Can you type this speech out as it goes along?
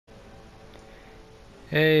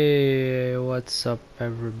Hey, what's up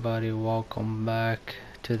everybody? Welcome back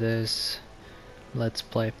to this Let's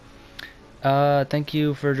Play. Thank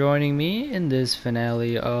you for joining me in this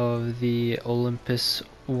finale of the Olympus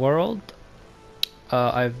world.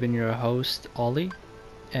 I've been your host, Ollie,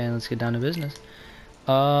 and let's get down to business.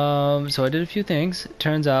 So I did a few things.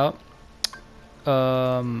 Turns out,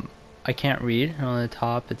 I can't read. On the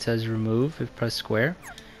top it says remove. If you press square,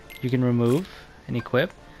 you can remove and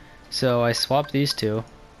equip. So I swapped these two.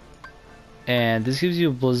 And this gives you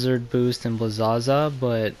a Blizzard boost and Blizzaza,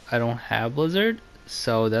 but I don't have Blizzard,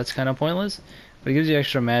 so that's kind of pointless. But it gives you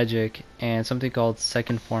extra magic and something called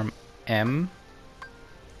Second Form M.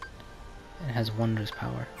 It has Wondrous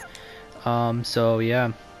Power. So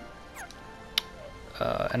yeah.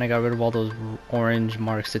 And I got rid of all those orange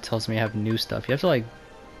marks that tells me I have new stuff. You have to like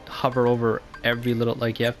hover over every little,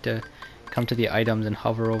 like you have to come to the items and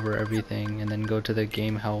hover over everything, and then go to the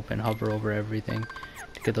game help and hover over everything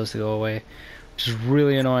to get those to go away, which is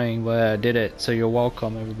really annoying, but I did it, so you're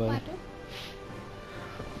welcome everybody.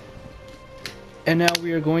 And now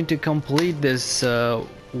we are going to complete this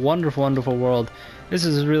wonderful world. This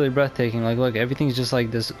is really breathtaking. Like look, everything's just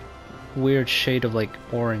like this weird shade of like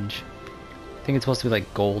orange. I think it's supposed to be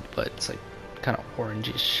like gold, but it's like kind of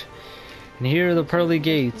orangish. And here are the pearly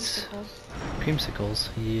gates. Creamsicles,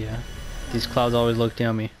 yeah. These clouds always look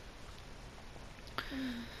yummy.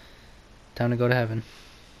 Time to go to heaven.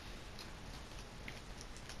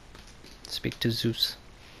 Speak to Zeus.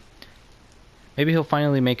 Maybe he'll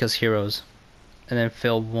finally make us heroes, and then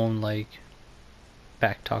Phil won't like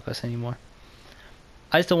backtalk us anymore.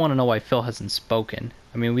 I still want to know why Phil hasn't spoken.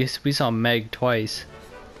 I mean, we saw Meg twice.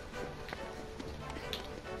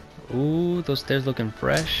 Ooh, those stairs looking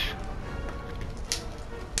fresh.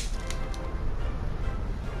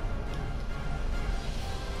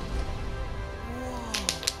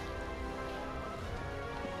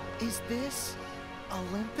 Is this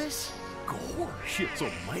Olympus? Gosh, it's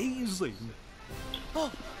amazing.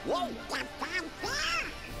 Oh, whoa!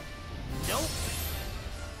 Nope.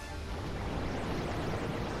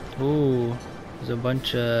 Ooh, there's a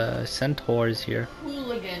bunch of centaurs here.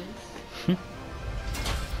 Hooligans.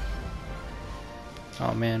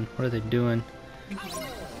 Oh man, what are they doing?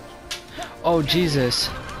 Oh Jesus!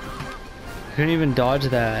 I couldn't even dodge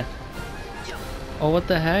that. Oh, what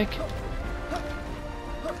the heck?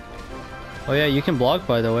 Oh yeah, you can block,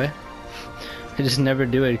 by the way. I just never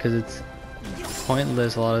do it because it's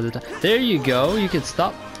pointless a lot of the time. There you go, you can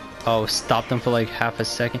stop. Oh, stop them for like half a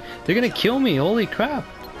second. They're gonna kill me, holy crap.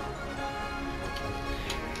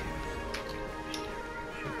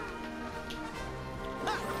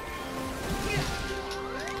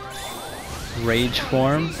 Rage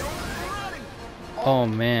form. Oh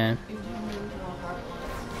man.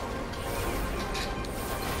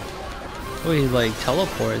 Oh, he like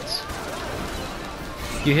teleports.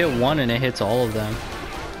 You hit one and it hits all of them.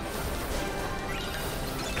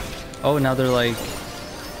 Oh, now they're like,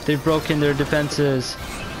 they've broken their defenses.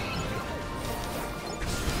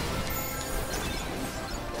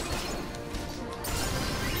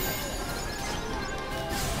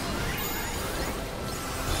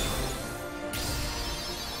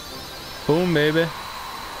 Boom, baby.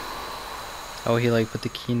 Oh, he like put the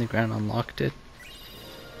key in the ground, unlocked it.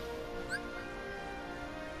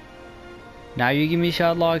 Now you give me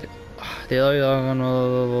shot lock.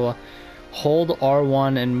 Hold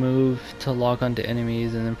R1 and move to lock onto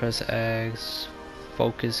enemies, and then press X.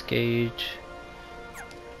 Focus gauge.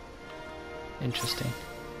 Interesting.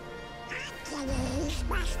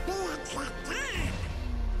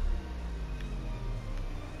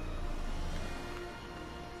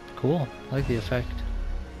 Cool. I like the effect.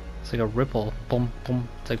 It's like a ripple. Boom, boom.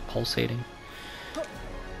 It's like pulsating.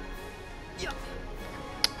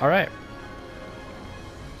 Alright.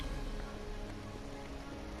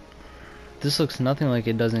 This looks nothing like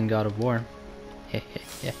it does in God of War.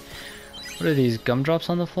 Yeah. What are these gumdrops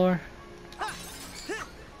on the floor?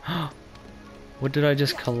 What did I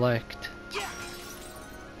just collect?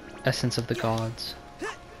 Essence of the gods.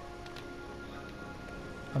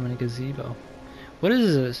 I'm in a gazebo. What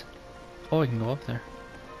is this? Oh, I can go up there.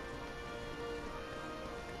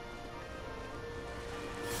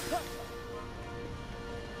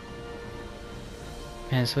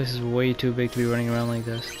 Man, this place is way too big to be running around like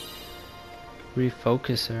this.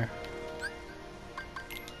 Refocuser.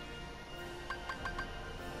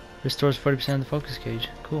 Restores 40% of the focus gauge.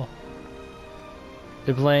 Cool.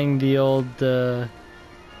 They're playing the old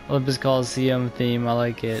Olympus Coliseum theme. I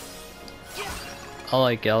like it. I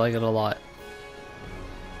like it a lot.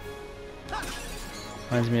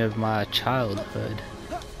 Reminds me of my childhood.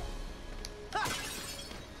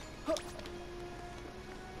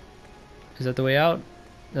 Is that the way out?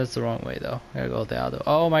 That's the wrong way though. I gotta go the other.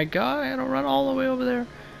 Oh my god, I gotta run all the way over there.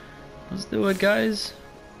 Let's do it, guys.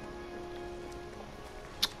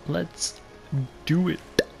 Let's do it.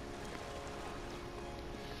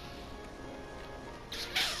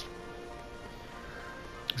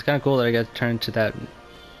 It's kind of cool that I got to turn into that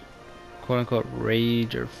quote-unquote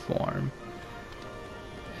rager form.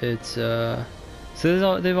 It's so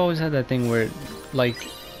they've always had that thing where, like,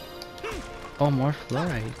 oh, more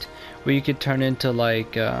fluorite, where you could turn into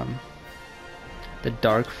like the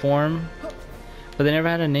dark form, but they never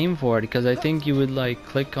had a name for it because I think you would like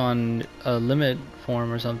click on a limit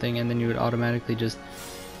form or something, and then you would automatically just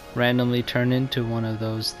randomly turn into one of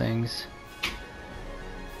those things.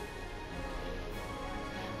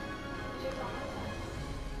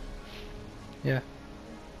 Yeah.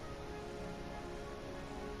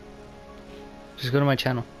 Just go to my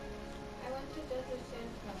channel.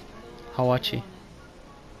 Hawachi.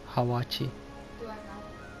 Hawachi.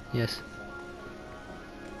 Yes.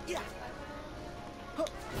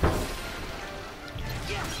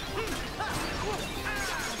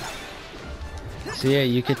 So yeah,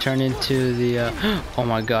 you could turn into the oh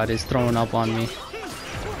my god, it's throwing up on me.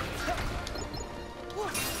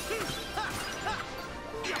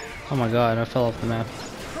 Oh my god, I fell off the map.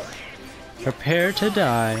 Prepare to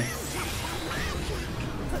die.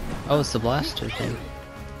 Oh, it's the blaster thing.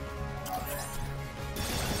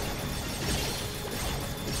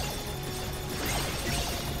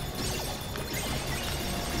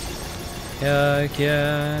 Heck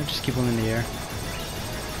yeah, just keep them in the air.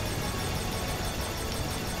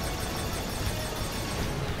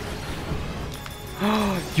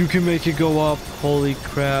 You can make it go up. Holy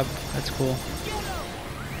crap, that's cool.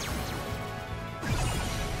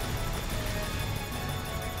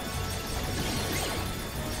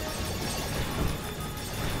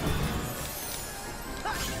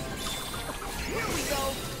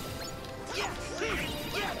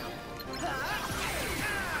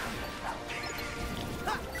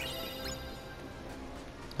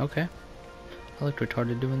 Okay. I looked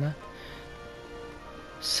retarded doing that.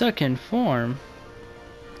 Second form.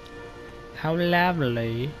 How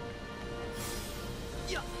lovely.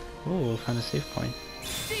 Oh, found a save point.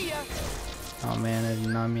 Oh man, I did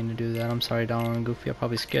not mean to do that. I'm sorry, Donald and Goofy. I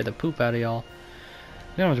probably scared the poop out of y'all.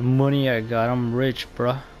 Look how much money I got. I'm rich,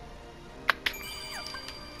 bruh.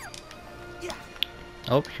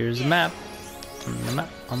 Oh, here's the map. On the map.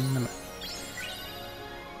 On the map.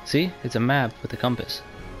 See? It's a map with a compass.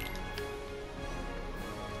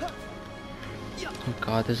 Oh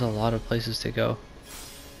god, there's a lot of places to go.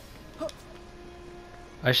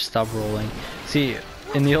 I should stop rolling. See,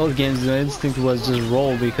 in the old games, the instinct was just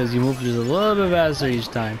roll because you move just a little bit faster each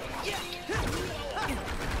time.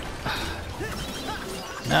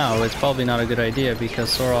 Now, it's probably not a good idea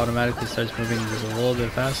because Sora automatically starts moving just a little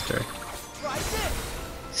bit faster.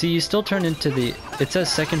 See, you still turn into the... It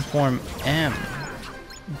says second form M,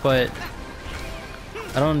 but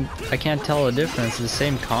I can't tell the difference. It's the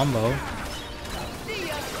same combo.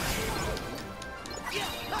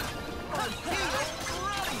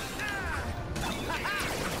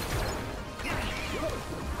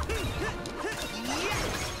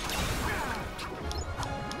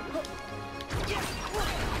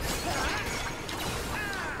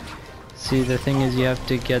 See, the thing is you have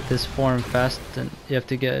to get this form fast and you have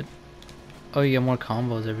to get... Oh, you get more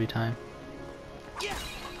combos every time.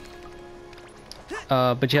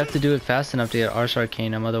 But you have to do it fast enough to get Ars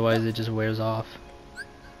Arcanum, otherwise it just wears off.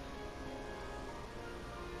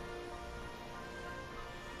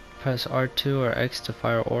 Press R2 or X to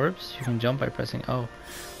fire orbs. You can jump by pressing O.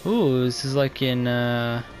 Ooh, this is like in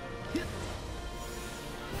the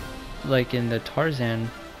Tarzan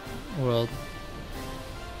world.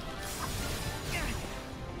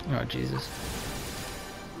 Oh Jesus.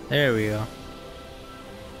 There we go.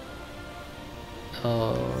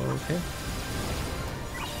 Okay.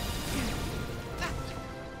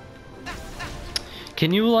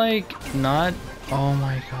 Can you like not? Oh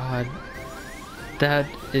my god. That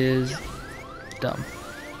is dumb.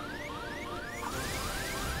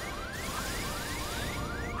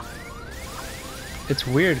 It's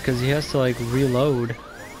weird because he has to like reload.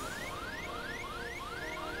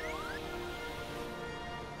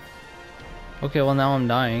 Okay, well now I'm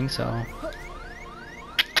dying, so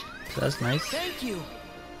that's nice. Thank you.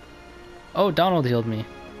 Oh, Donald healed me.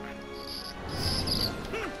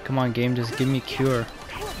 Come on, game, just give me cure.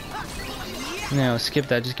 No, skip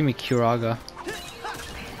that. Just give me Curaga.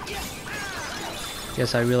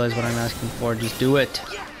 Yes, I realize what I'm asking for. Just do it.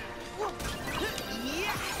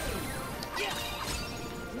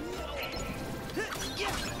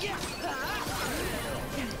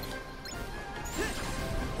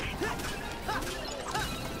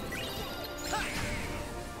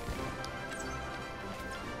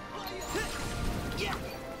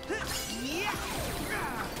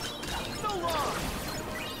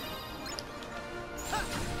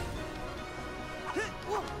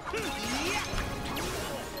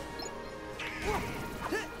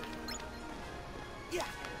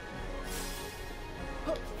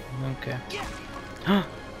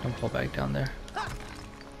 Don't fall back down there. I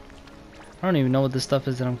don't even know what the stuff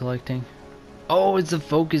is that I'm collecting. Oh, it's the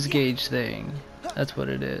focus gauge thing. That's what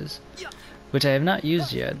it is. Which I have not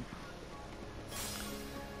used yet.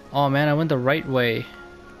 Oh man, I went the right way.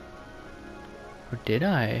 Or did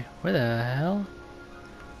I? Where the hell?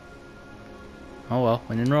 Oh well,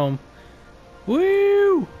 when in Rome.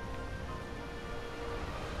 Woo!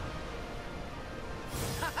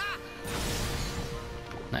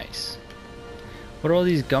 Nice. What are all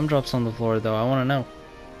these gumdrops on the floor though? I want to know.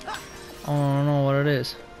 I don't know what it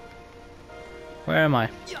is. Where am I?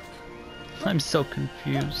 I'm so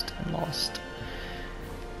confused and lost.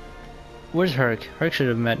 Where's Herc? Herc should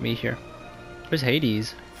have met me here. Where's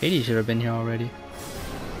Hades? Hades should have been here already.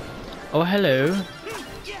 Oh, hello.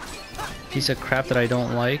 Piece of crap that I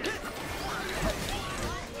don't like.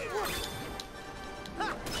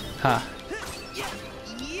 Ha.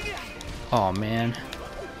 Oh man.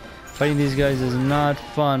 Fighting these guys is not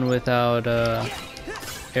fun without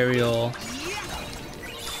aerial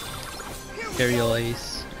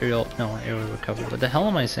ace. Aerial recovery. What the hell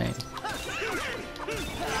am I saying?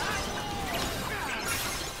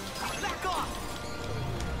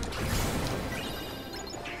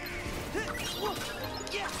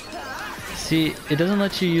 See, it doesn't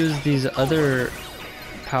let you use these other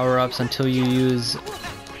power-ups until you use,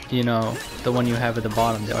 you know, the one you have at the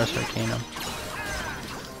bottom, the Ars Arcanum.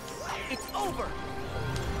 It's over.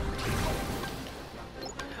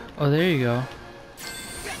 Oh, there you go.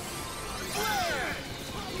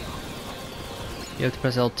 You have to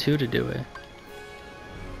press L2 to do it.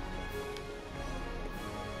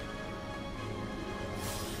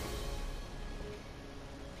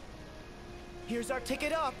 Here's our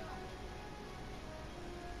ticket up.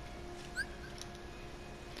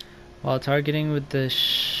 While targeting with the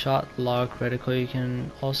shot lock reticle, you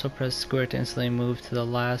can also press square to instantly move to the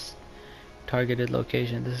last targeted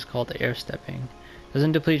location. This is called air stepping.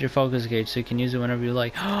 Doesn't deplete your focus gauge, so you can use it whenever you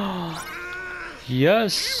like.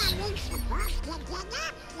 Yes!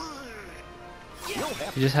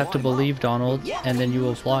 You just have to believe, Donald, and then you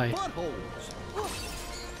will fly.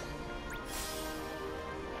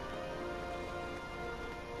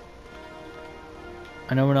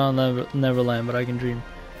 I know we're not in Neverland, but I can dream.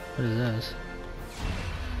 What is this?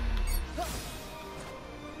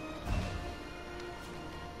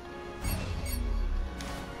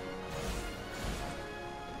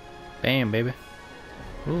 Bam, baby.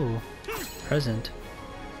 Ooh, present.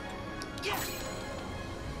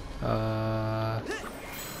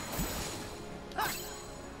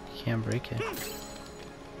 Can't break it.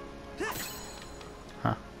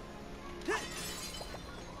 Huh.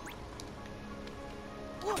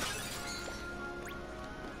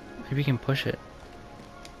 Maybe you can push it.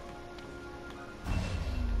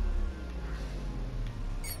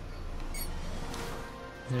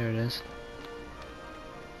 There it is.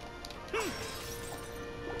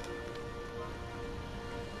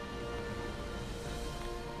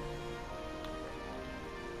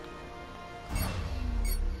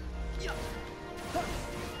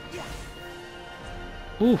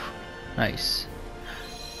 Oof, nice.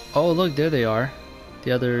 Oh, look, there they are.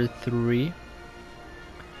 The other 3.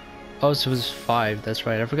 Oh, so it was 5. That's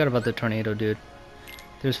right. I forgot about the tornado, dude.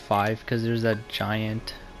 There's 5 because there's that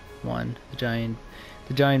giant one. The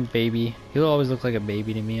giant baby. He'll always look like a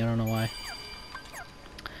baby to me. I don't know why.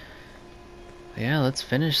 But yeah, let's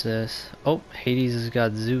finish this. Oh, Hades has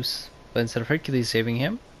got Zeus, but instead of Hercules saving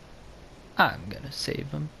him, I'm gonna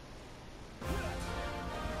save him.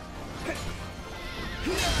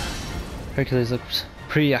 Hercules looks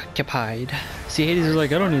preoccupied. See, Hades is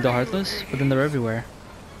like, I don't need the Heartless, but then they're everywhere.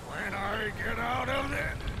 When I get out of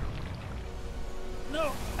there.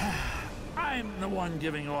 No, I'm the one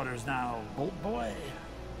giving orders now, boat boy.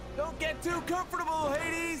 Don't get too comfortable,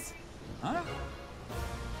 Hades. Huh?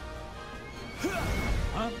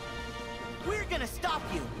 Huh? We're gonna stop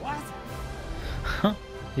you. What? Huh?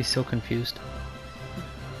 He's so confused.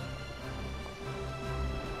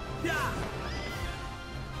 Yeah.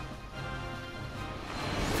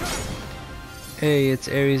 Hey, it's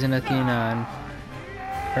Ares and Athena and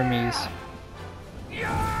Hermes. Get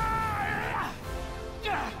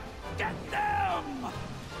them!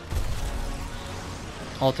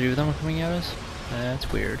 All 3 of them are coming at us?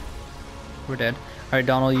 That's weird. We're dead. Alright,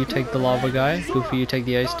 Donald, you take the lava guy. Goofy, you take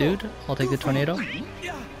the ice dude. I'll take the tornado.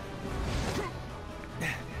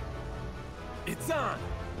 It's on.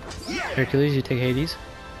 Hercules, you take Hades.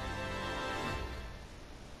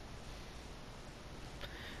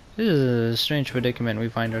 This is a strange predicament we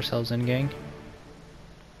find ourselves in, gang.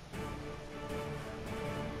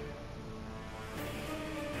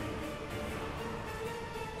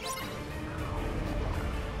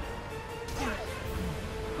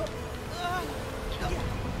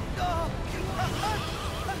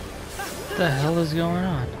 the hell is going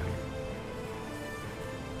on?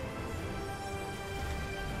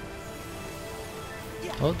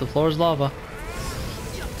 Oh, the floor is lava.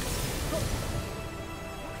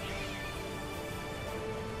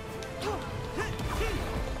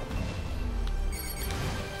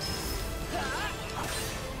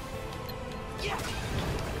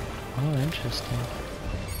 Oh, interesting.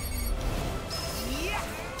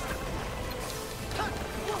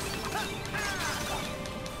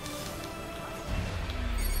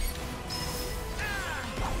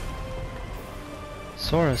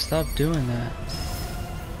 Sora, stop doing that.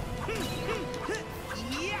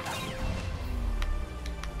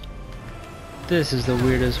 This is the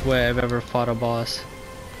weirdest way I've ever fought a boss.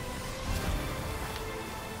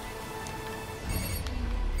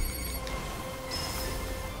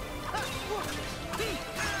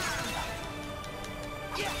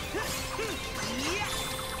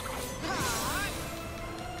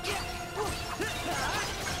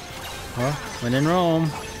 Well, when in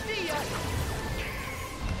Rome.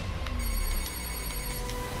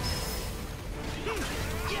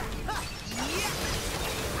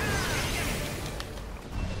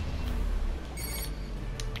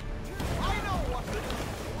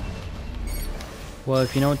 Well,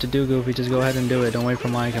 if you know what to do, Goofy, just go ahead and do it. Don't wait for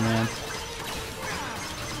my command.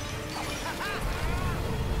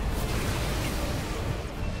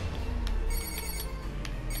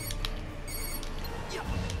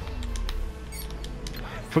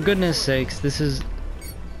 For goodness sakes, this is...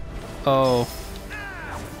 Oh.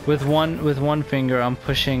 With one finger I'm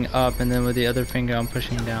pushing up, and then with the other finger I'm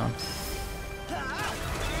pushing down.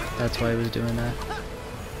 That's why I was doing that.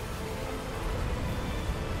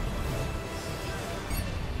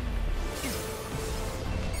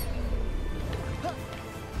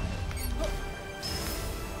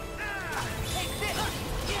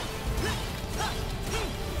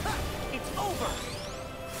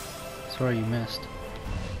 Sorry you missed.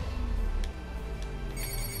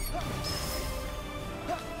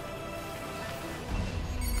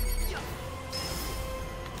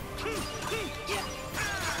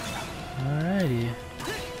 Alrighty.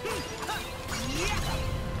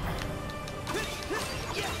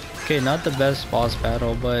 Okay, not the best boss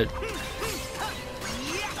battle, but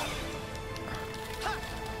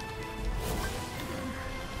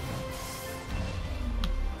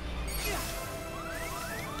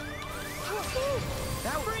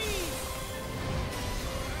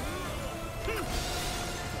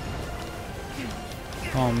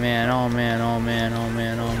oh man, oh man, oh man, oh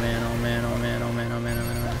man, oh man, oh man, oh man, oh man, oh man, oh man, oh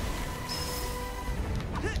man.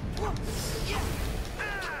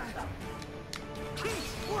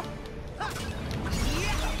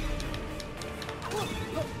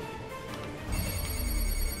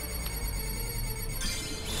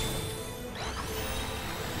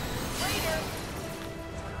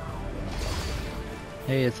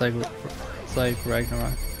 Hey, it's like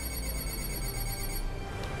Ragnarok.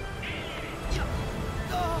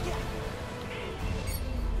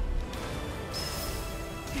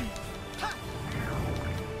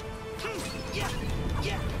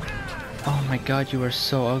 Oh my god, you are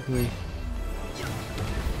so ugly.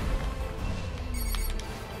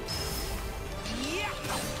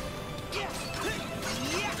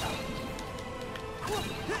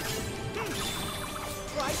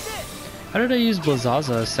 How did I use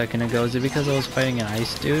Blazaza a second ago? Is it because I was fighting an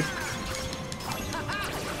ice dude?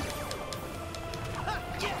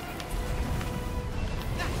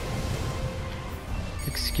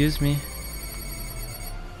 Excuse me.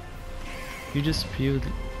 You just spewed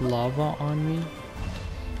lava on me?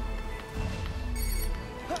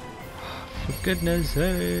 For goodness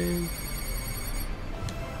sake.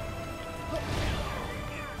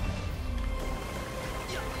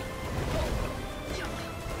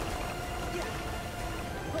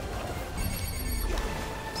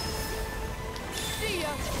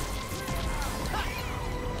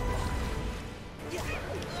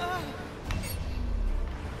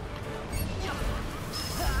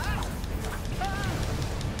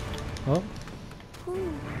 Oh.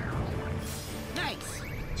 Nice.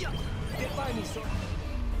 Get by me, Sora.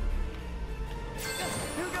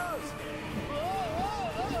 Here goes.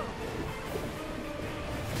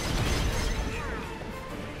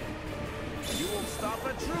 You won't stop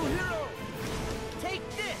a true hero. Take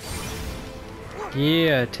this.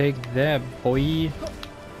 Yeah, take that, boy.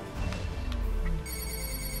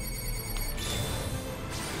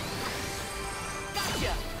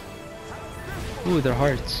 Gotcha. Ooh, they're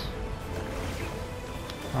hearts.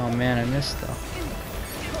 Oh man, I missed though.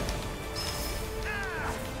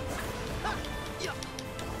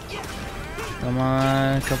 Come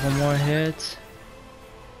on, a couple more hits.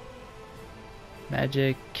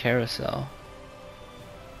 Magic carousel.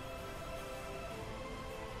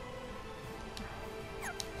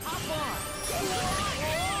 Hop on.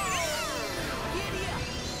 Giddy up.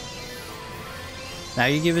 Now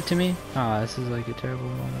you give it to me? Ah, this is like a terrible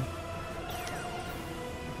moment.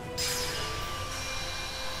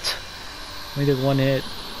 We did one hit.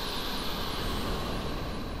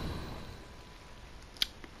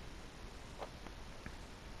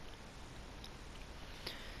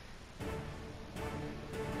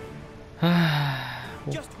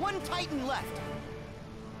 Just one Titan left.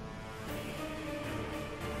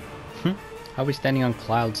 Are we standing on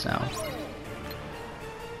clouds now?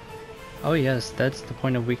 Oh yes, that's the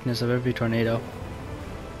point of weakness of every tornado.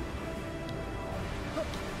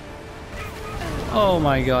 Oh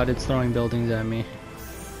my god, it's throwing buildings at me.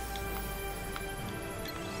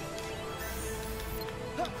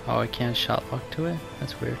 Oh, I can't shot lock to it?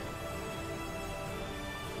 That's weird.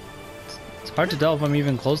 It's hard to tell if I'm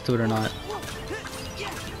even close to it or not.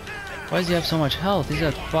 Why does he have so much health? He's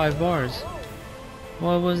at 5 bars.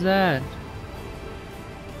 What was that?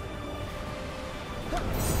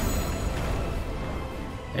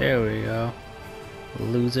 There we go.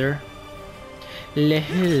 Loser.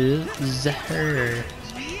 Loser. There.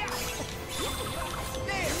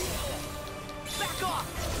 Back off.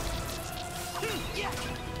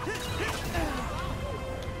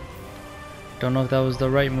 Don't know if that was the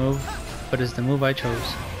right move, but it's the move I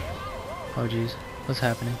chose. Oh jeez, what's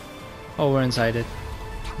happening? Oh, we're inside it.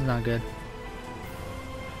 It's not good.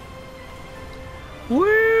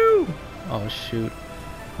 Woo! Oh shoot.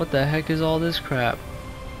 What the heck is all this crap?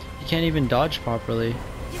 You can't even dodge properly.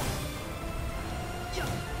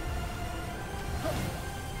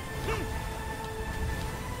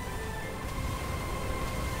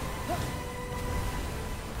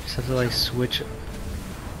 Just have to like switch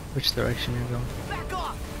which direction you're going. Back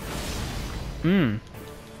off.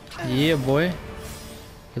 Yeah, boy.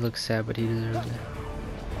 He looks sad, but he deserves it.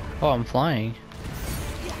 Oh, I'm flying.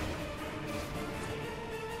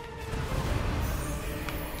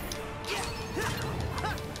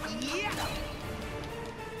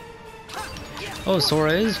 Oh,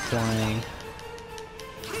 Sora is flying.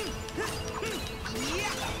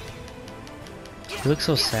 He looks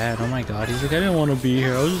so sad. Oh my god. He's like, I didn't want to be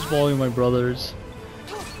here. I was just following my brothers.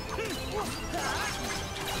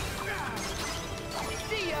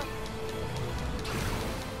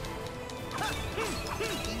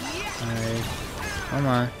 Alright. Come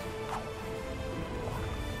on.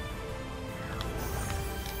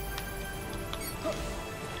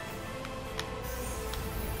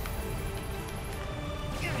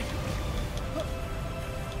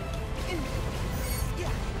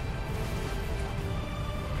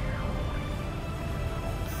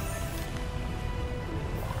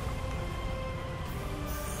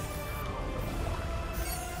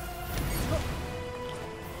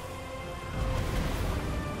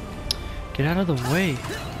 Get out of the way.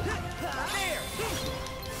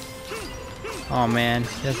 Oh man, you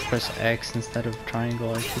have to press X instead of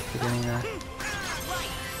triangle. I keep forgetting that.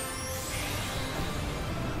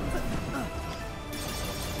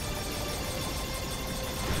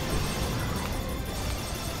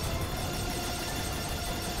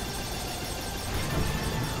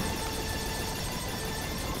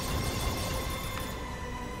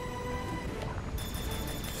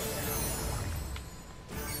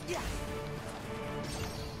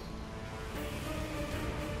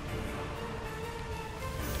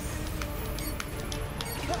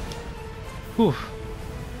 Whew.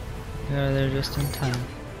 Got out of there just in time.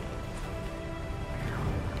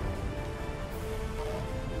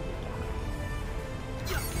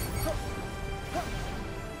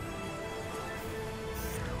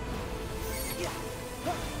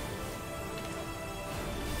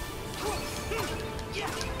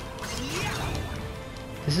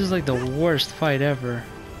 This is like the worst fight ever.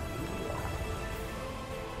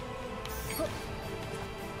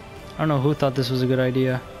 I don't know who thought this was a good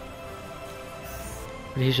idea.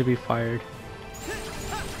 But he should be fired.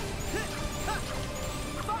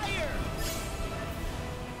 Fire!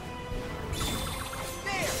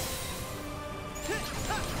 There!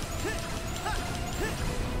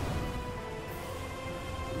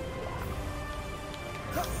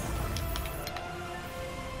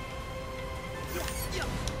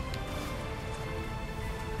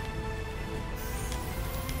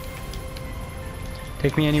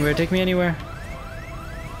 Take me anywhere, take me anywhere.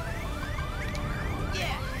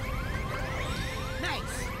 Yeah!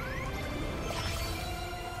 Nice!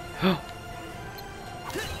 Oh,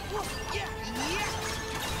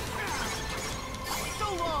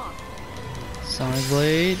 So long! Sonic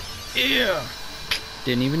Blade. Yeah.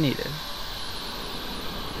 Didn't even need it.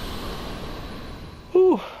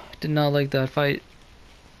 Did not like that fight.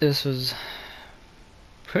 This was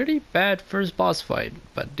pretty bad first boss fight,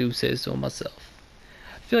 but do say so myself.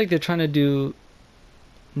 I feel like they're trying to do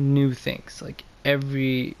new things. Like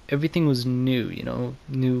everything was new, you know,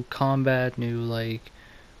 new combat, new like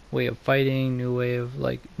way of fighting, new way of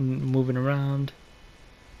like moving around.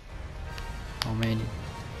 Oh man, you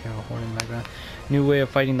hear a horn in the background. New way of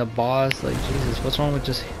fighting the boss. Like Jesus, what's wrong with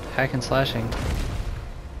just hack and slashing?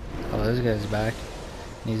 Oh, this guy's back.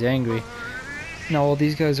 And he's angry. Now all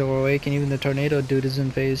these guys are awake, and even the tornado dude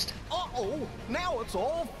isn't phased. Uh-oh, now it's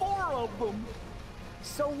all 4 of them.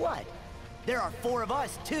 So what? There are 4 of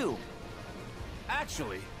us, too.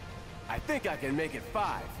 Actually, I think I can make it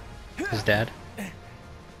 5. His dad.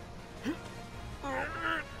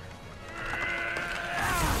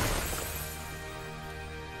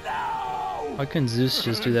 Why couldn't Zeus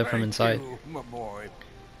just do that from inside? You, my boy.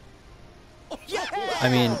 I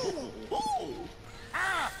mean,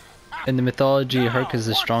 in the mythology, Herc is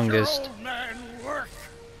the strongest,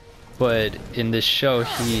 but in this show,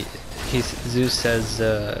 Zeus says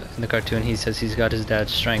in the cartoon, he says he's got his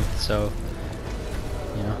dad's strength. So,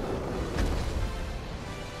 you know.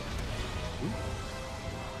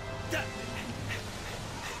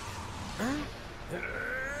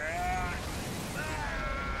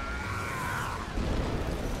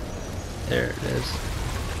 There it is.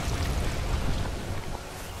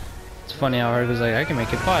 It's funny how Herc was like, I can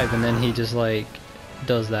make it 5, and then he just like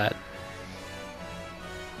does that.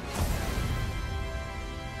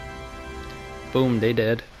 Boom, they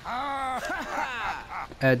did.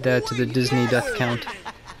 Add that to the Disney death count.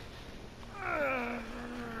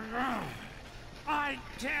 I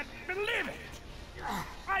can't believe it.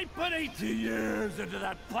 I put 18 years into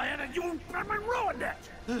that plan and you ruined it.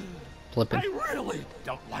 Flippin'. I really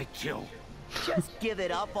don't like you. Just give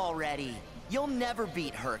it up already. You'll never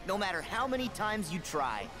beat Herc, no matter how many times you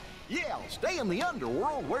try. Yeah, stay in the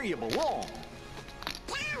underworld where you belong.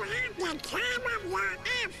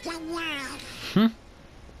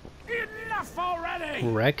 Enough already!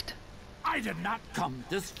 Wrecked? I did not come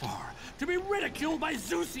this far to be ridiculed by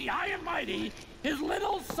Zeus the High and Mighty, his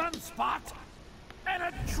little sunspot, and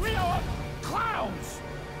a trio of clowns!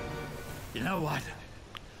 You know what?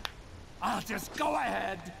 I'll just go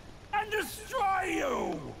ahead and destroy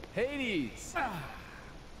you! Hades!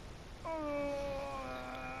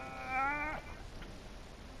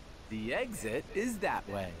 The exit is that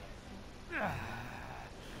way.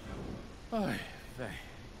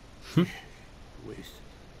 Waste.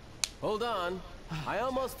 Hold on, I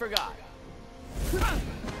almost forgot.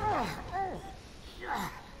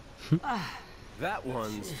 That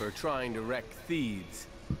one's for trying to wreck Thebes.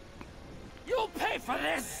 You'll pay for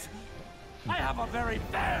this! I have a very,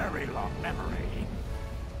 very long memory.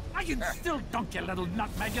 I can still dunk your little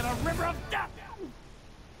nutmeg in a river of death!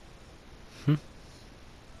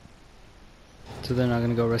 So they're not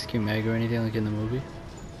gonna go rescue Meg or anything like in the movie?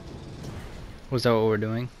 Was that what we're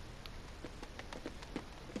doing?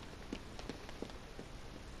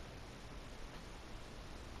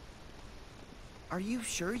 Are you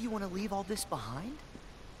sure you want to leave all this behind?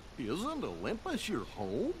 Isn't Olympus your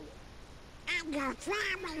home? I'm your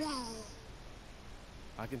family.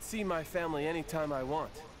 I can see my family anytime I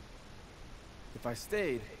want. If I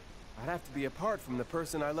stayed, I'd have to be apart from the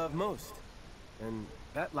person I love most. And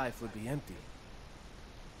that life would be empty.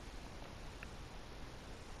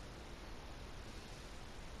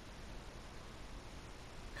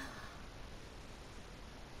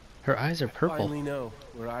 Her eyes are I purple. finally know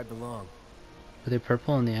where I belong. Are they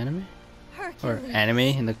purple in the anime? Or Hercules. anime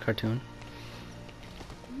in the cartoon?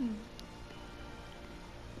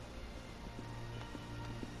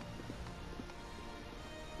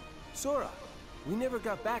 Sora, we never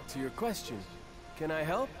got back to your question. Can I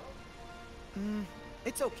help?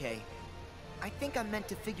 It's okay. I think I'm meant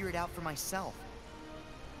to figure it out for myself.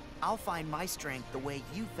 I'll find my strength the way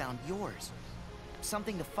you found yours.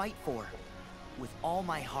 Something to fight for. With all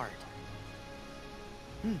my heart.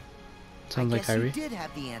 Sounds like I guess you Kyrie. did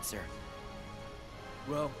have the answer.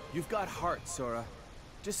 Well, you've got heart, Sora.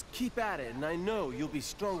 Just keep at it, and I know you'll be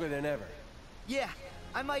stronger than ever. Yeah,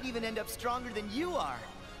 I might even end up stronger than you are.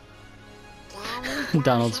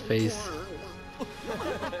 Donald's face.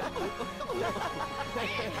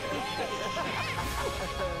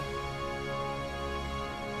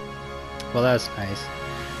 Well, that's nice.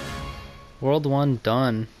 World 1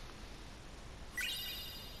 done.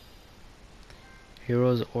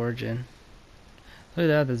 Hero's origin. Look at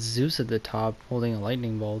that, that's Zeus at the top holding a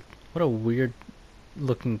lightning bolt. What a weird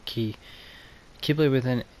looking key. Keyblade with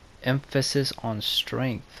an emphasis on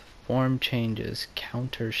strength. Form changes.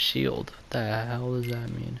 Counter shield. What the hell does that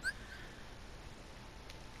mean?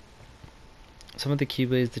 Some of the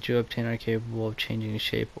keyblades that you obtain are capable of changing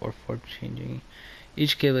shape or form changing.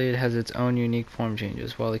 Each keyblade has its own unique form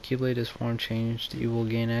changes. While the keyblade is form changed, you will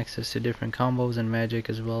gain access to different combos and magic,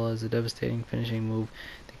 as well as a devastating finishing move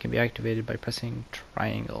that can be activated by pressing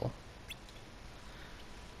triangle.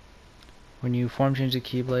 When you form change the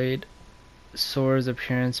keyblade, Sora's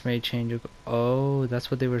appearance may change. Oh, that's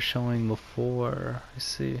what they were showing before. I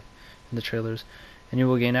see in the trailers. And you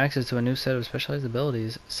will gain access to a new set of specialized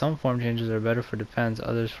abilities. Some form changes are better for defense,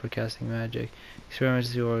 others for casting magic. Experiment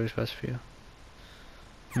to see what works best for you.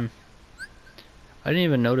 I didn't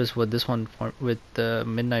even notice what this one with the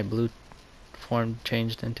midnight blue form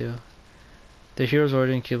changed into. The hero's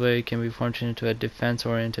origin keyblade can be form changed into a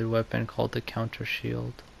defense-oriented weapon called the counter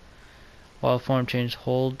shield. While form changed,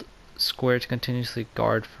 hold square to continuously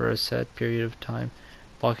guard for a set period of time.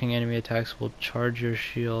 Blocking enemy attacks will charge your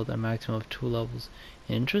shield a maximum of 2 levels.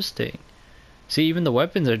 Interesting. See, even the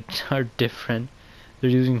weapons are different. They're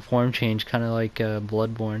using form change, kind of like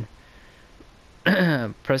Bloodborne.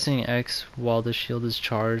 Pressing X while the shield is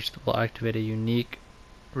charged will activate a unique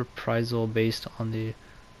reprisal based on the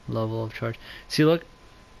level of charge. See, look,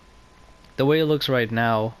 the way it looks right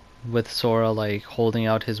now with Sora like holding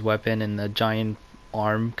out his weapon and the giant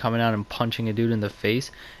arm coming out and punching a dude in the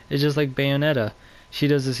face, is just like Bayonetta. She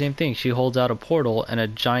does the same thing. She holds out a portal and a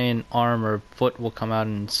giant arm or foot will come out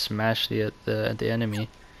and smash the enemy.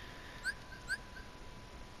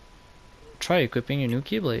 Try equipping your new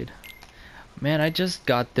Keyblade. Man, I just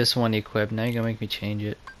got this one equipped. Now you're gonna make me change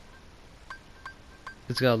it.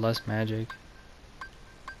 It's got less magic.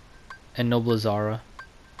 And no Blazara.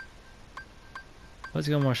 Let's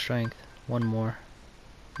go more strength. One more.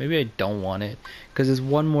 Maybe I don't want it. Because it's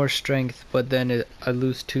one more strength, but then I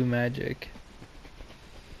lose 2 magic.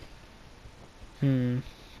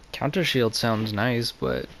 Counter shield sounds nice,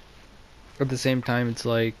 but at the same time it's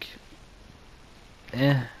like,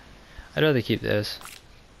 I'd rather keep this.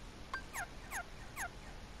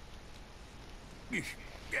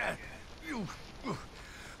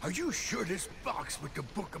 Are you sure this box with the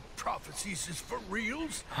Book of Prophecies is for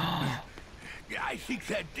reals? Yeah, I think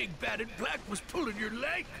that big-batted black was pulling your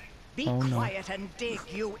leg. Be quiet and dig,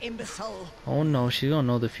 you imbecile. Oh no, she don't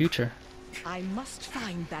know the future. I must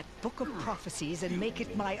find that Book of Prophecies and make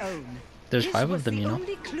it my own. There's 5 of them, you know. This was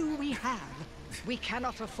the only clue we have. We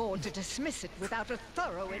cannot afford to dismiss it without a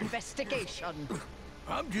thorough investigation.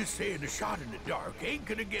 I'm just saying a shot in the dark ain't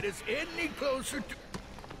gonna get us any closer to...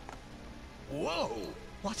 Whoa!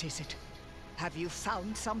 What is it? Have you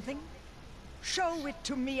found something? Show it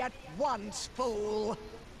to me at once, fool!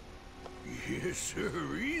 Yes,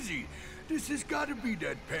 sir, easy. This has gotta be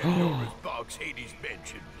that Pandora's box Hades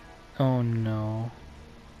mentioned. Oh no.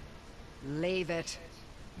 Leave it.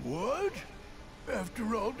 What?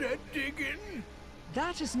 After all that digging?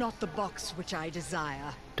 That is not the box which I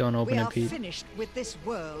desire. Don't open it, We are Pete. finished with this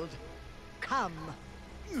world. Come.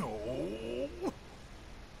 No.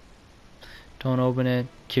 Don't open it.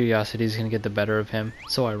 Curiosity's gonna get the better of him.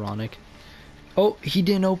 So ironic. Oh, he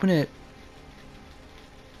didn't open it.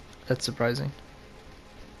 That's surprising.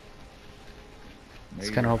 I was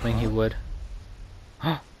kind of hoping he would.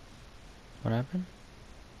 Huh? What happened?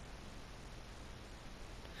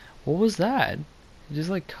 What was that? It just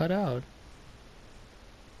like cut out.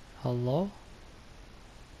 Hello?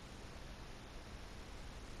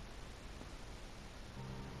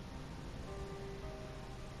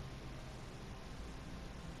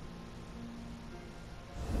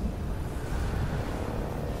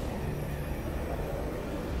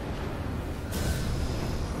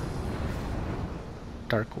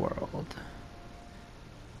 Dark World.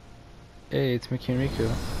 Hey, it's Mickey and Riku.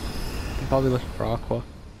 I'm probably looking for Aqua.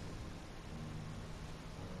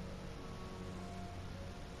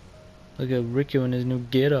 Look at Riku in his new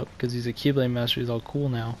getup because he's a Keyblade Master. He's all cool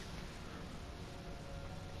now.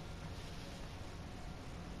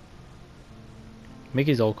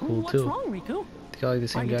 Mickey's all cool too. What's wrong, Riku? They got like the Are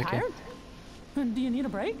same you jacket. tired? Do you need a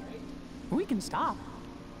break? We can stop.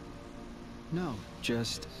 No,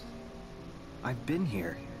 just... I've been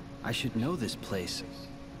here. I should know this place.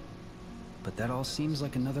 But that all seems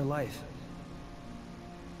like another life.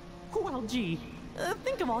 Well, gee,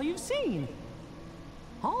 think of all you've seen.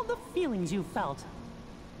 All the feelings you've felt.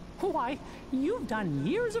 Why, you've done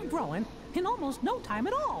years of growing in almost no time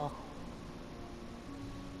at all.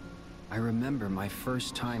 I remember my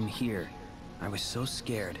first time here. I was so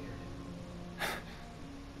scared.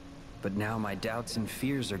 But now my doubts and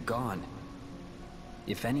fears are gone.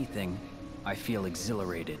 If anything, I feel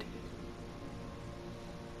exhilarated.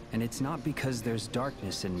 And it's not because there's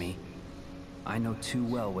darkness in me. I know too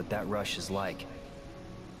well what that rush is like.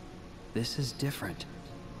 This is different.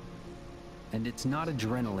 And it's not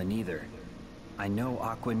adrenaline either. I know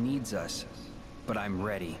Aqua needs us, but I'm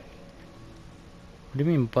ready. What do you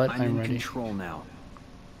mean, but I'm I'm in ready? control now.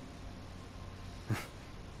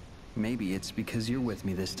 Maybe it's because you're with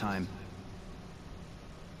me this time.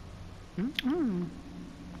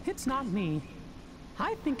 It's not me.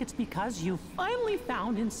 I think it's because you finally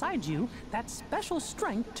found inside you that special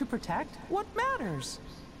strength to protect what matters.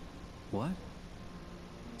 What?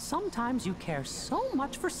 Sometimes you care so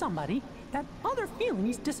much for somebody that other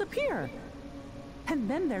feelings disappear. And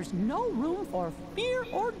then there's no room for fear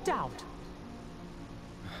or doubt.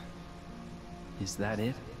 Is that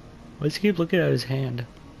it? Let's keep looking at his hand.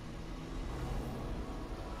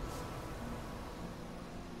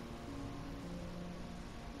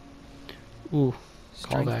 Ooh,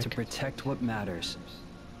 Strength to callback. protect what matters.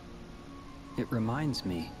 It reminds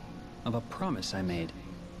me of a promise I made.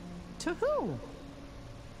 To who?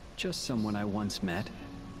 Just someone I once met.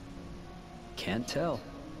 Can't tell.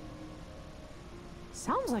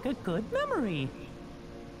 Sounds like a good memory.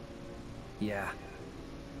 Yeah.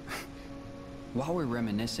 While we're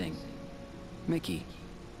reminiscing, Mickey,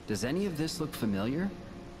 does any of this look familiar?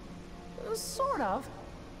 Sort of.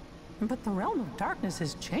 But the realm of darkness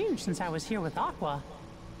has changed since I was here with Aqua.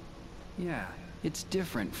 Yeah, it's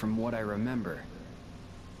different from what I remember.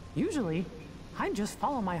 Usually, I'd just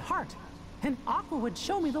follow my heart, and Aqua would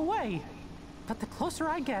show me the way. But the closer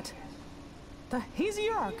I get, the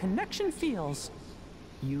hazier our connection feels.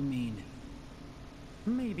 You mean...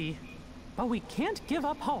 Maybe, but we can't give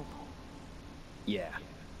up hope. Yeah.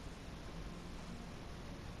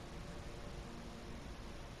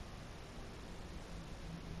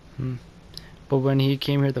 But when he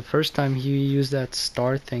came here the first time, he used that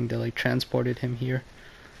star thing that like transported him here.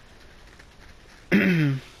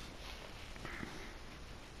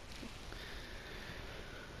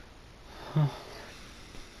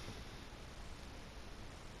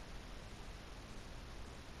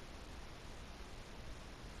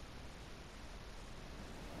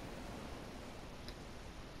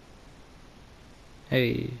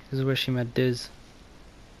 Hey, this is where she met Diz.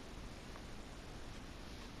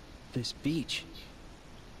 This beach.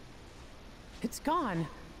 It's gone.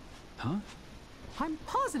 Huh? I'm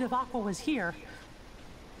positive Aqua was here.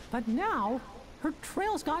 But now, her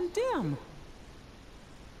trail's gone dim.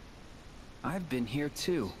 I've been here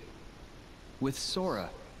too. With Sora.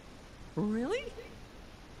 Really?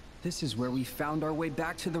 This is where we found our way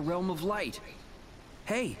back to the realm of light.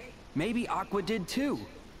 Hey, maybe Aqua did too.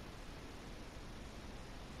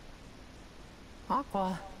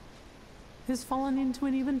 Aqua has fallen into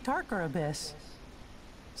an even darker abyss.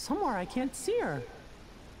 Somewhere I can't see her.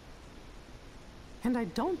 And I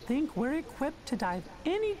don't think we're equipped to dive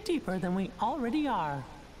any deeper than we already are.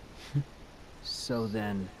 So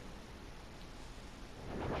then...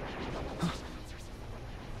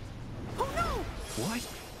 Oh no! What?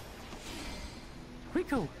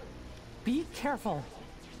 Riku, be careful.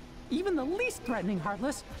 Even the least threatening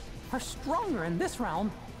Heartless are stronger in this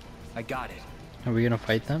realm. I got it. Are we gonna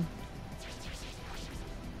fight them?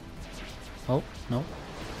 Oh, no.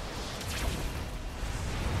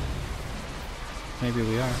 Maybe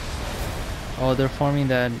we are. Oh, they're forming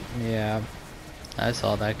that. Yeah, I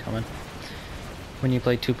saw that coming. When you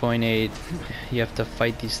play 2.8, you have to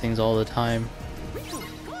fight these things all the time.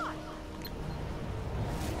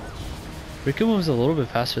 Riku moves a little bit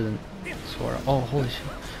faster than Sora. Oh, holy shit.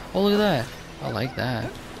 Oh, look at that. I like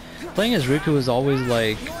that. Playing as Riku is always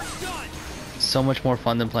like so much more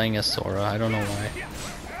fun than playing as Sora. I don't know why.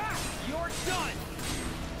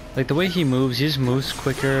 Like the way he just moves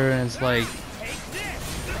quicker, and it's like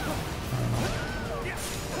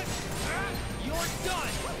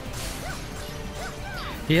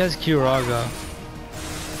he has Kyuraga.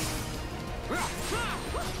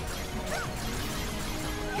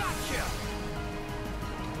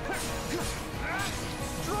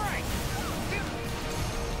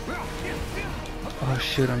 Oh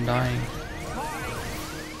shoot, I'm dying.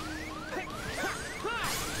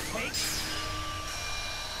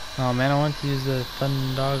 Oh man, I want to use the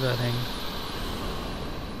Thundaga thing.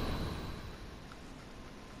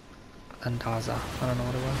 Thandaza. I don't know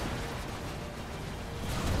what it was.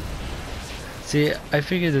 See, I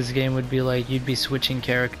figured this game would be like you'd be switching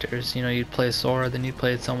characters. You know, you'd play Sora, then you'd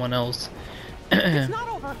play someone else. It's not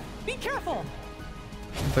over. Be careful.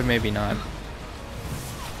 But maybe not.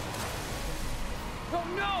 Oh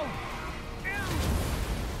no!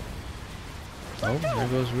 Oh, there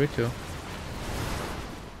goes Riku.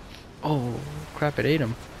 Oh, crap, it ate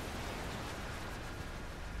him.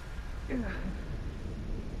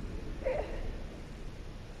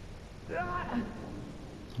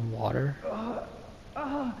 Water?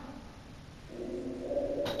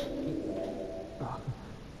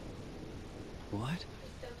 What?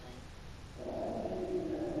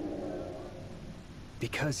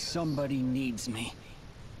 Because somebody needs me.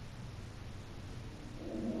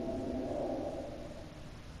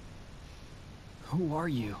 Who are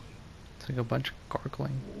you? It's like a bunch of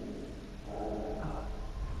gargling.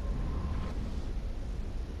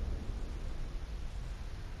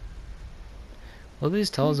 Well, at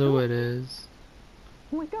least tell us who it is.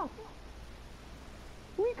 Wake up!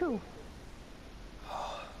 Riku!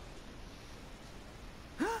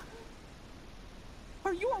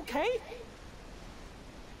 Are you okay?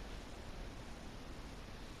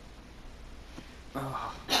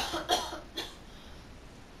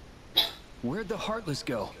 Where'd the Heartless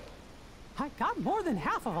go? I got more than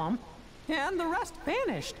half of them, and the rest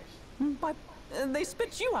vanished. But they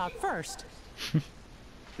spit you out first.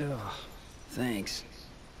 Ugh, thanks.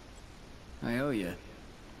 I owe you.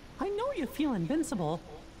 I know you feel invincible,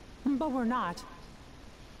 but we're not.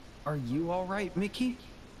 Are you all right, Mickey?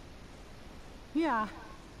 Yeah,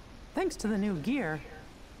 thanks to the new gear.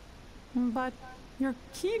 But your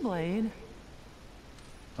Keyblade...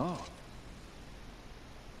 Oh.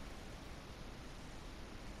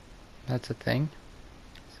 That's a thing?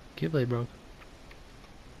 Keyblade broke.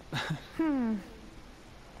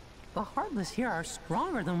 The Heartless here are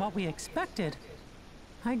stronger than what we expected.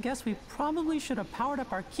 I guess we probably should have powered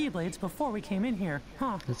up our Keyblades before we came in here,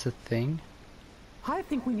 huh? That's a thing? I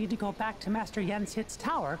think we need to go back to Master Yenshit's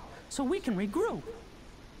tower so we can regroup.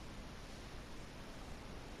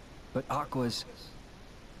 But Aqua's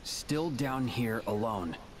still down here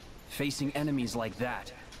alone, facing enemies like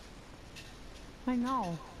that. I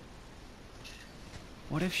know.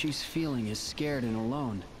 What if she's feeling as scared and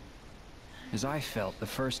alone as I felt the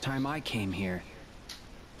first time I came here?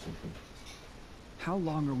 How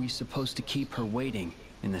long are we supposed to keep her waiting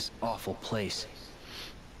in this awful place?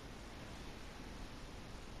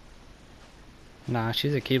 Nah,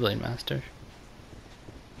 she's a Keyblade master.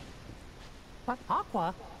 But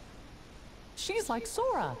Aqua, she's like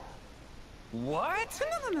Sora. What?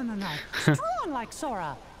 No. Strong like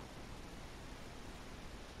Sora.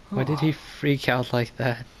 Why did he freak out like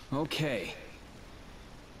that? Okay.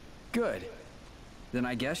 Good. Then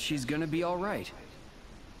I guess she's gonna be all right.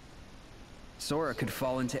 Sora could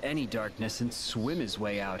fall into any darkness and swim his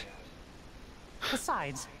way out.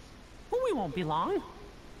 Besides, we won't be long.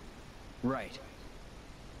 Right.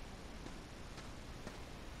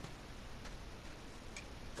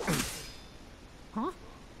 Huh?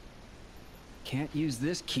 Can't use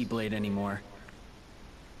this Keyblade anymore.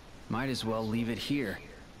 Might as well leave it here.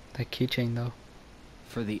 That keychain though.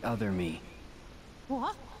 For the other me.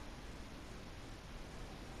 What?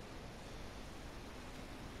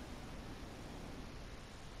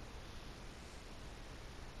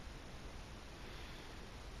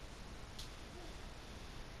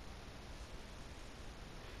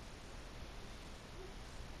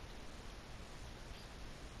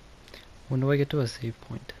 When do I get to a save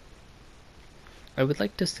point? I would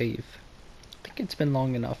like to save. I think it's been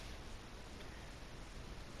long enough.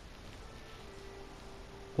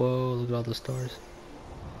 Whoa, look at all the stars.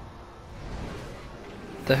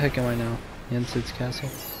 The heck am I now? Yensid's castle.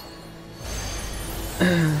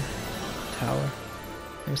 Tower.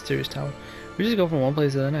 The mysterious tower. We just go from one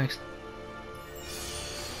place to the next.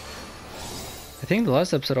 I think the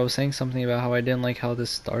last episode I was saying something about how I didn't like how this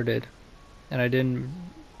started. And I didn't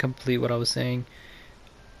complete what I was saying.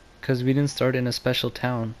 Because we didn't start in a special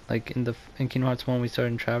town. Like in Kingdom Hearts 1 we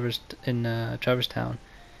started in Traverse Town.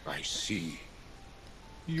 I see.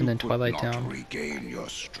 You And then could Twilight not Town. regain your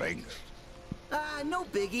strength. No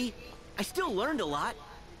biggie. I still learned a lot.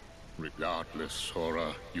 Regardless,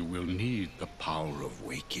 Sora, you will need the power of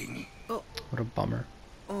waking. What a bummer.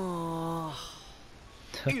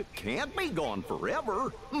 It can't be gone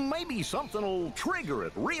forever. Maybe something will trigger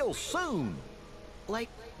it real soon. Like,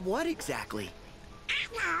 what exactly?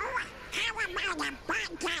 How about a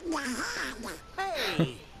bite on the head?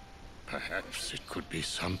 Hey! Perhaps it could be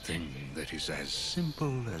something that is as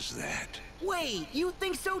simple as that. Wait, you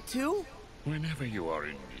think so too? Whenever you are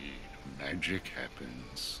in need, magic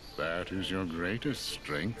happens. That is your greatest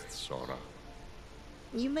strength, Sora.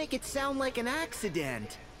 You make it sound like an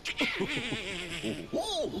accident.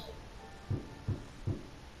 Whoa!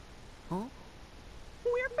 Huh?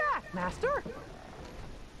 We're back, Master.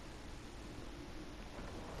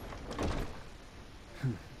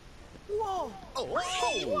 Whoa!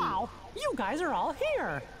 Oh! Wow, you guys are all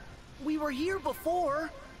here. We were here before,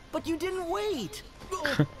 but you didn't wait.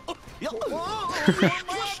 Oh, Your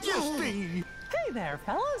Majesty! Hey there,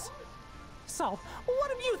 fellas. So, what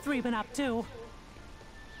have you three been up to?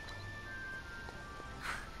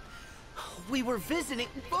 We were visiting.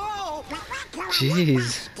 Oh!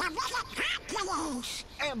 Jeez.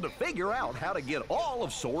 And to figure out how to get all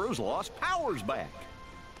of Sora's lost powers back.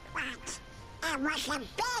 But it was a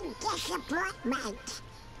big disappointment.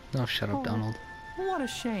 Oh, shut up, Donald. What a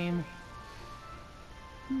shame.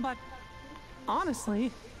 But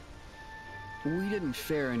honestly, We didn't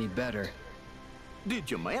fare any better.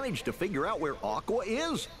 Did you manage to figure out where Aqua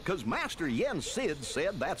is? Because Master Yen Sid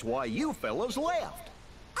said that's why you fellas left.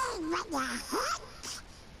 Over the head.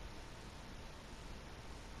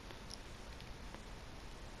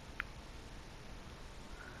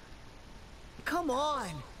 Come on!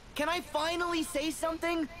 Can I finally say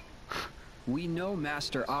something? We know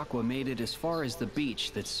Master Aqua made it as far as the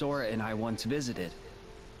beach that Sora and I once visited.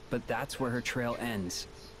 But that's where her trail ends.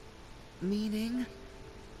 Meaning?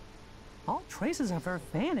 all traces of her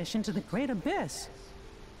vanish into the great abyss,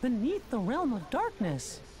 beneath the realm of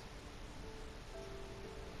darkness.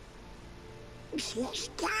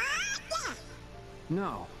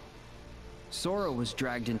 No. Sora was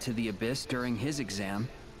dragged into the abyss during his exam,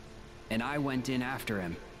 and I went in after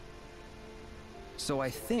him. So I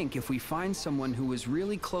think if we find someone who is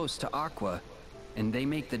really close to Aqua, and they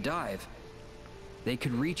make the dive, they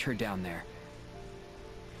could reach her down there.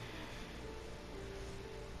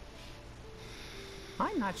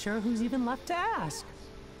 I'm not sure who's even left to ask.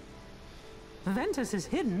 Ventus is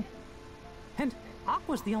hidden, and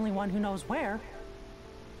Aqua's the only one who knows where.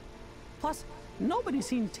 Plus, nobody's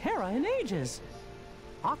seen Terra in ages.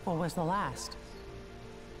 Aqua was the last.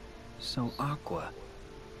 So Aqua,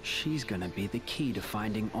 she's gonna be the key to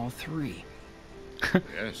finding all three.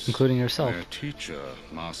 Yes, including herself. Their teacher,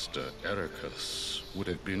 Master Ericus, would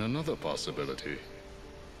have been another possibility.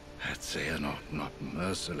 Had Xehanort not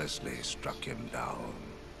mercilessly struck him down.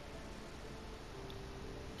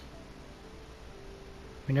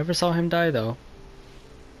 We never saw him die, though.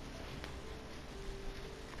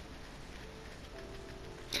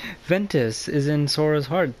 Ventus is in Sora's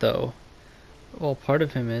heart, though. Well, part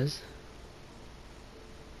of him is.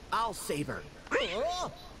 I'll save her.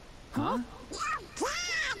 Huh?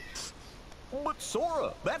 But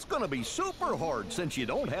Sora, that's gonna be super hard since you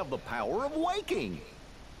don't have the power of waking.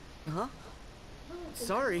 Huh?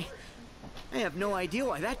 Sorry. I have no idea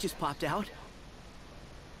why that just popped out.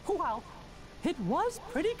 Well, it was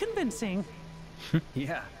pretty convincing.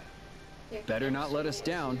 Yeah. Better not let us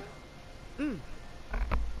down.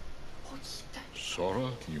 Sora,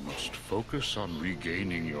 you must focus on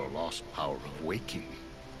regaining your lost power of waking.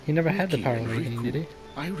 He never had the Ricky power and of waking, did he?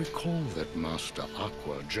 I recall that Master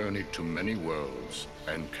Aqua journeyed to many worlds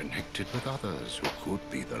and connected with others who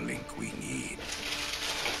Could be the link we need.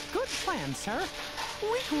 Good plan, sir.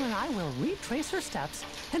 Riku and I will retrace her steps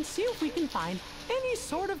and see if we can find any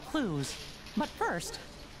sort of clues. But first,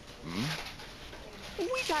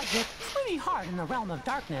 we got hit pretty hard in the realm of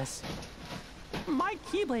darkness. My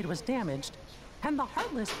Keyblade was damaged, and the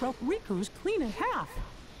Heartless broke Riku's clean in half.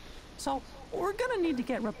 So, we're gonna need to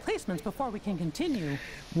get replacements before we can continue.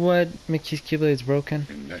 What? Mickey's Keyblade's broken?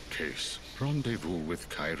 In that case, rendezvous with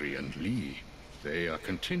Kairi and Lee. They are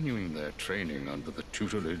continuing their training under the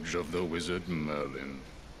tutelage of the wizard Merlin.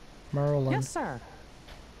 Merlin. Yes, sir.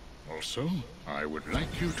 Also, I would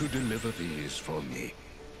like you to deliver these for me.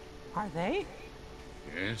 Are they?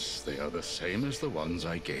 Yes, they are the same as the ones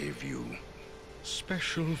I gave you.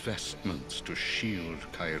 Special vestments to shield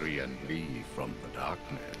Kairi and Lee from the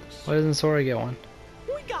darkness. Why doesn't Sora get one?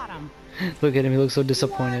 We got him! Look at him, he looks so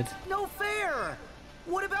disappointed. What? No fair!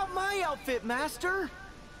 What about my outfit, Master?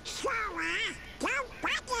 Sora, don't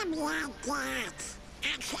bother me like that.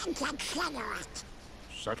 I can consider it.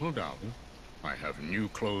 Settle down. I have new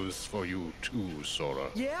clothes for you too, Sora.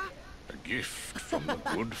 Yeah? A gift from the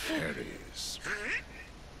good fairies.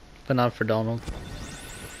 But not for Donald.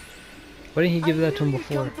 Why didn't he give that to him I knew you'd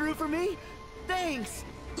before? come through for me. Thanks.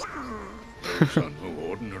 Those are no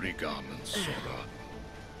ordinary garments, Sora.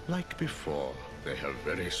 Like before, they have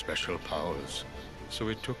very special powers, so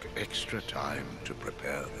it took extra time to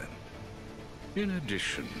prepare them. In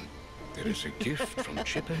addition, there is a gift from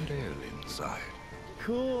Chip and Dale inside.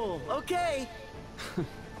 Cool. Okay.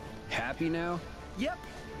 Happy now? Yep.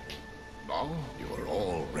 Now you are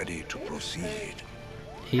all ready to proceed.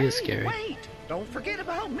 He is scary. Wait! Don't forget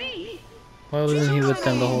about me! Why wasn't he with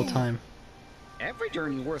them the whole time? Every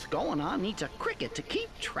journey worth going on needs a cricket to keep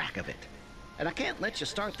track of it. And I can't let you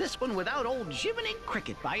start this one without old Jiminy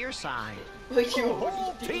Cricket by your side. The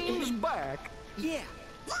whole team's back. Yeah.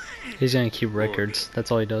 He's gonna keep records.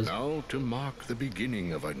 That's all he does. Now to mark the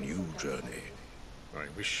beginning of a new journey. I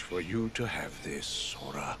wish for you to have this,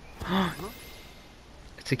 Sora.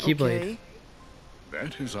 It's a Keyblade. Okay.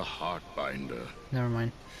 That is a heart binder. Never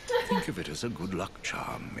mind. Think of it as a good luck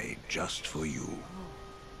charm made just for you.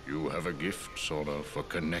 You have a gift, Sora, for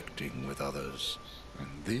connecting with others. And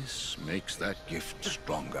this makes that gift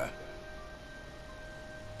stronger.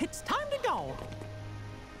 It's time to go.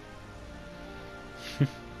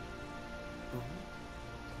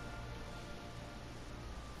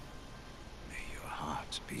 May your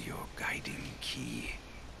heart be your guiding key.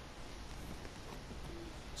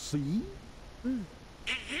 See?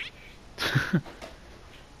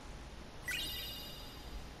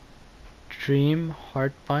 Dream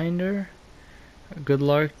Heartbinder. Good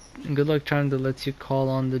luck charm that lets you call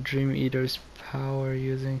on the Dream Eater's power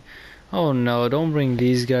using. Oh no, don't bring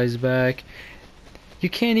these guys back. You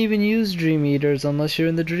can't even use Dream Eaters unless you're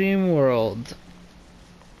in the dream world.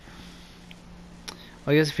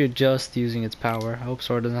 I guess if you're just using its power. I hope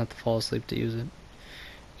Sora doesn't have to fall asleep to use it.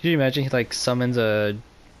 Could you imagine he like summons a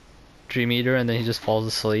Dream Eater and then he just falls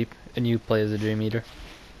asleep and you play as a Dream Eater?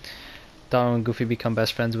 Donald and Goofy become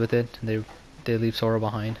best friends with it and they leave Sora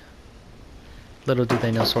behind. Little do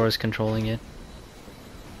they know Sora's controlling it.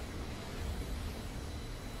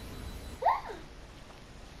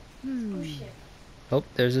 Oh shit. Oh,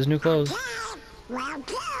 there's his new clothes. Do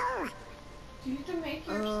you have to make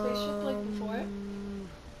your spaceship like before?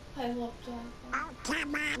 I love that. Oh,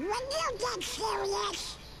 come on, when you get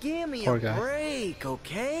serious? Give me Poor a guy. break,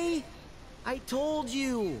 okay? I told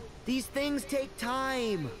you, these things take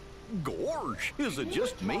time. Gorge, is it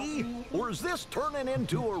just me? Or is this turning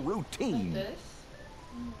into a routine? This?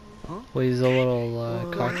 Well, he's a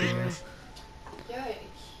little cocky here. Yeah, he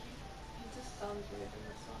just sounds weird in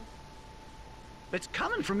this one. It's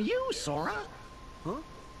coming from you, Sora.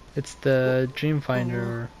 It's the Dreamfinder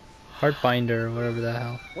or Heartbinder or whatever the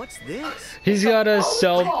hell. What's this? He's got a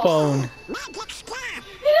cell phone. Magic stop.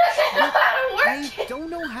 He doesn't know how to work I don't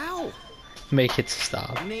know how. Make it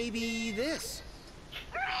stop. Maybe this.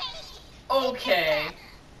 Okay.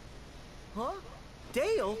 Huh?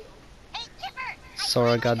 Dale? Hey, Kipper.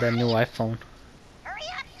 Sora got that new iPhone. Hurry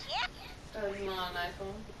up, Kip. That is not an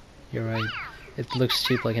iPhone. You're right. It looks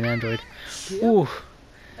cheap like an Android. Ooh.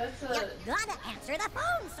 That's You a... gotta answer the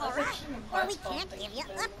phone, Sora, or we can't give you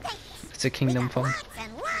updates. It's a Kingdom phone. Lots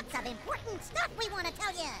and lots of important stuff we want to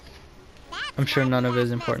tell you. That's I'm sure why none we of it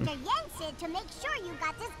is asked important. Master Yen said to make sure you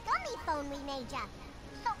got this gummy phone we made ya,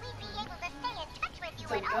 so we'd be able to stay in touch with you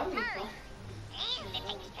It's a at all gummy times. And it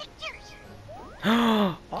takes pictures.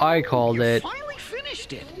 I called you it. Finally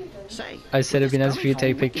finished it. Say, I said it'd be with nice this if you gummy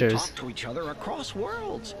take phone, we can pictures. Talk to each other across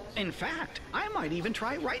worlds. In fact, I might even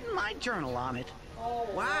try writing my journal on it. Oh,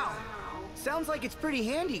 Wow. Sounds like it's pretty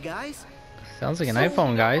handy, guys. Sounds like an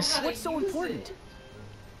iPhone, guys. What's so important?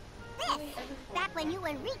 This! Back when you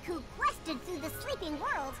and Riku quested through the sleeping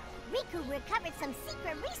worlds, Riku recovered some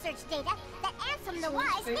secret research data that Ansem the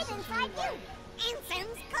Wise hid inside you.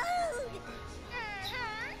 Ansem's code!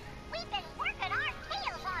 Mm-hmm. We've been working our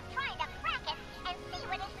tails off trying to crack it and see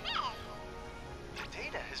what it says. The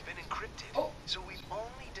data has been encrypted, so we've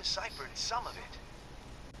only deciphered some of it.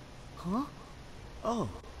 Huh? Oh.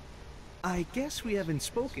 I guess we haven't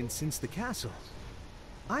spoken since the castle.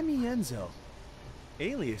 I'm Ienzo.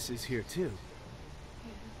 Alias is here too.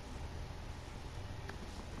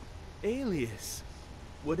 Alias.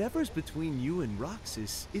 Whatever's between you and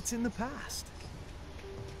Roxas, it's in the past.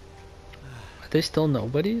 Are they still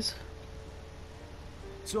nobodies?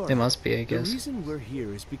 Sora, They must be, I guess. The reason we're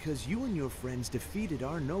here is because you and your friends defeated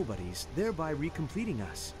our nobodies, thereby recompleting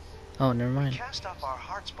us. Oh, never We mind. cast off our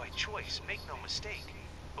hearts by choice, make no mistake.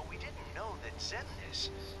 But we didn't know that Xemnas,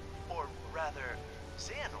 or rather,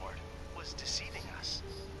 Xehanort, was deceiving us.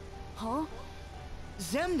 Huh?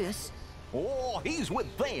 Xemnas? Oh, he's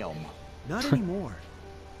with them. Not anymore.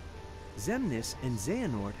 Xemnas and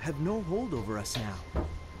Xehanort have no hold over us now.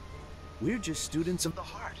 We're just students of The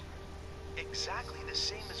heart. Exactly the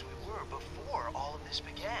same as we were before all of this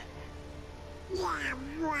began. Yeah,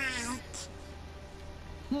 right.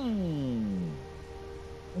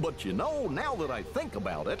 But you know, now that I think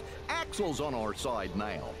about it, Axel's on our side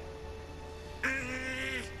now.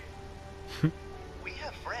 We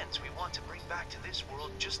have friends we want to bring back to this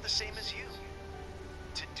world just the same as you.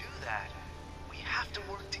 To do that, we have to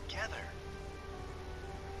work together.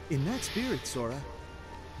 In that spirit, Sora,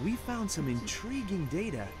 we found some intriguing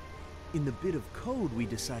data in the bit of code we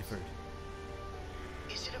deciphered.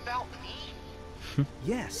 Is it about me?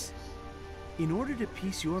 Yes. In order to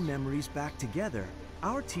piece your memories back together,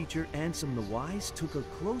 our teacher Ansem the Wise took a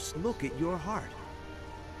close look at your heart.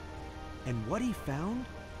 And what he found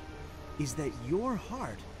is that your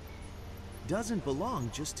heart doesn't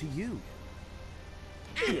belong just to you.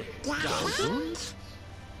 Doesn't?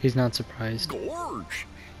 He's not surprised. Gorge,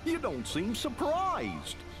 you don't seem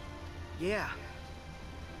surprised. Yeah.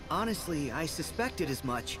 Honestly, I suspected as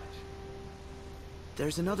much.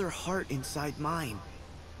 There's another heart inside mine.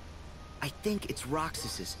 I think it's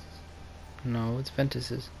Roxas's. No, it's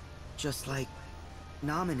Ventus's. Just like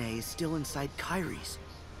Naminé is still inside Kyrie's.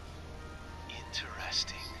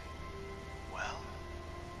 Interesting. Well,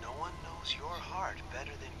 no one knows your heart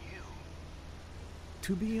better than you.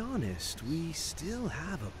 To be honest, we still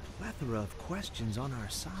have a plethora of questions on our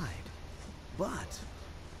side. But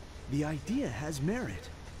the idea has merit.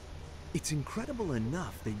 It's incredible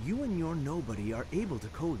enough that you and your nobody are able to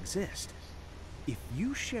coexist. If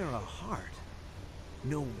you share a heart,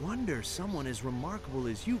 no wonder someone as remarkable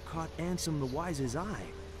as you caught Ansem the Wise's eye.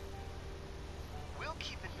 We'll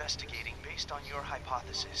keep investigating based on your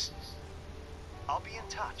hypothesis. I'll be in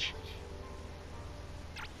touch.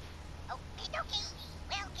 Okie dokie.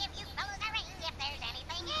 We'll give you fellas a ring if there's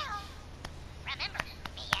anything else. Remember,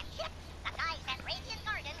 me and Chip, the guys at Radiant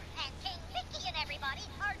Garden, and King Mickey and everybody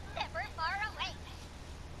are never far away.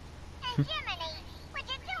 And Jiminy, would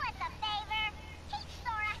you do us a favor? Teach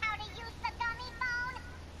Sora how to use the dummy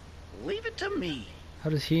phone. Leave it to me. How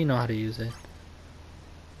does he know how to use it?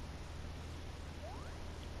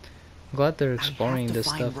 I'm glad they're exploring this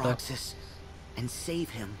stuff. I have to find Roxas and save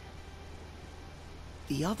him.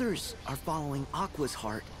 The others are following Aqua's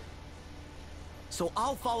heart. So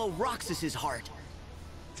I'll follow Roxas's heart.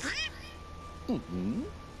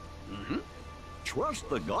 Trust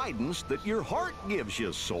the guidance that your heart gives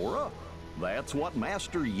you, Sora. That's what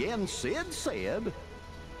Master Yen Sid said.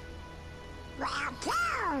 Well,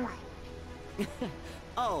 too.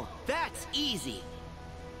 Oh, that's easy.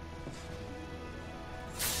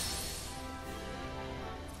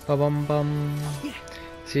 Ba-bum bum.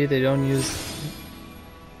 See, they don't use.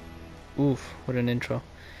 Oof! What an intro.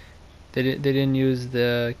 They didn't use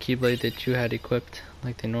the Keyblade that you had equipped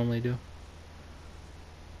like they normally do.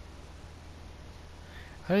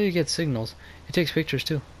 How do you get signals? It takes pictures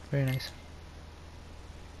too. Very nice.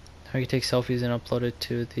 How you take selfies and upload it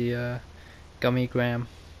to the Gummy Instagram.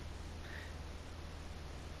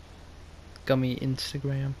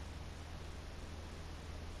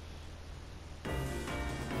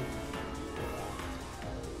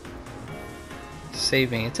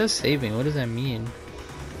 Saving. It says saving. What does that mean?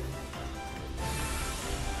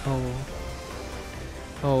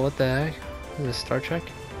 Oh, what the heck? Is this Star Trek?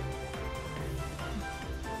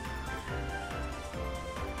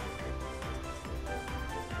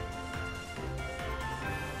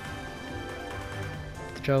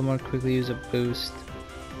 To travel more quickly, use a boost.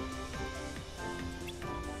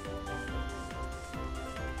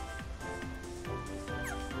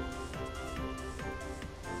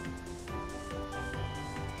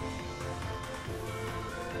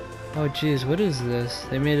 Oh geez, what is this?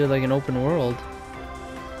 They made it like an open world.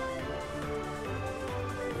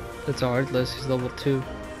 That's Heartless, he's level 2.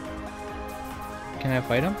 Can I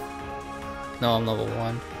fight him? No, I'm level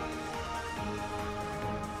 1.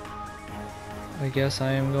 I guess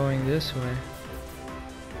I am going this way.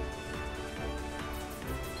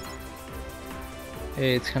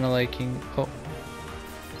 Hey, it's kinda like King... Oh.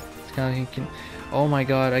 It's kinda like King... Oh my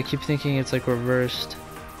god, I keep thinking it's like reversed.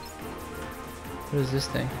 What is this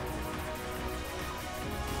thing?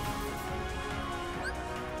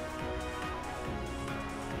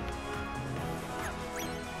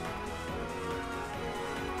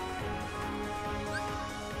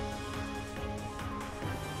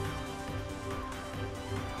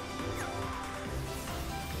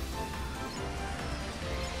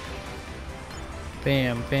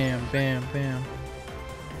 Bam, bam, bam, bam.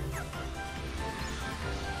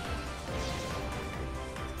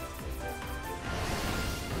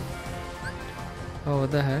 Oh,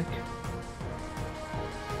 what the heck?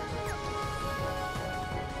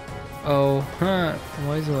 Oh, huh.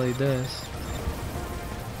 Why is it like this?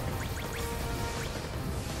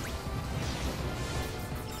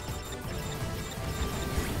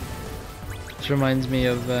 This reminds me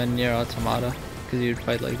of Nier Automata, because you'd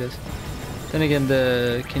fight like this. Then again,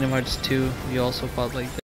 the Kingdom Hearts 2, you also fought like this.